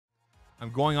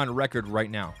I'm going on record right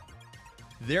now.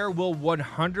 There will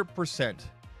 100%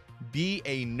 be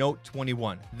a Note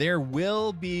 21. There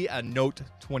will be a Note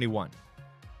 21.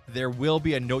 There will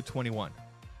be a Note 21.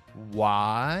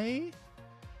 Why?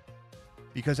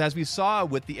 Because as we saw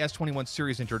with the S21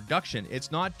 series introduction,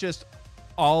 it's not just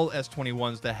all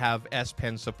S21s that have S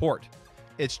Pen support.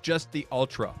 It's just the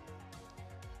Ultra.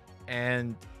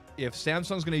 And if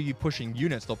Samsung's going to be pushing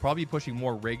units, they'll probably be pushing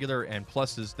more regular and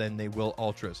pluses than they will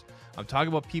Ultras. I'm talking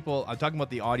about people, I'm talking about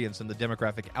the audience and the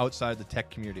demographic outside the tech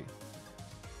community.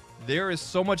 There is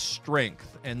so much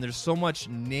strength and there's so much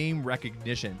name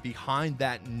recognition behind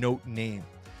that Note name,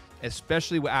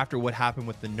 especially after what happened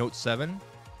with the Note 7.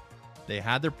 They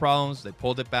had their problems, they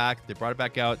pulled it back, they brought it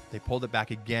back out, they pulled it back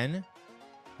again.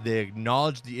 They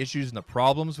acknowledged the issues and the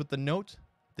problems with the Note.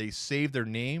 They saved their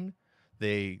name.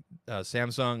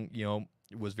 Samsung, you know,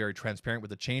 was very transparent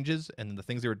with the changes and the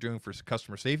things they were doing for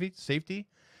customer safety.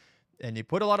 And they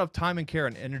put a lot of time and care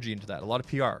and energy into that, a lot of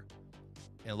PR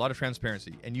and a lot of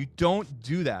transparency. And you don't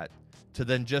do that to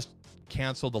then just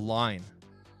cancel the line,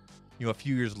 you know, a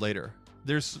few years later.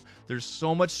 There's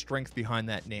so much strength behind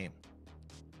that name.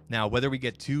 Now, whether we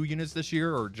get 2 units this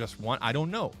year or just 1, I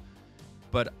don't know.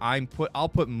 But I'll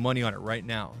put money on it right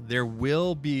now. There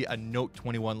will be a Note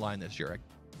 21 line this year. I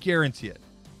guarantee it.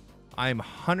 I am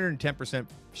 110%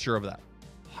 sure of that.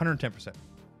 110%.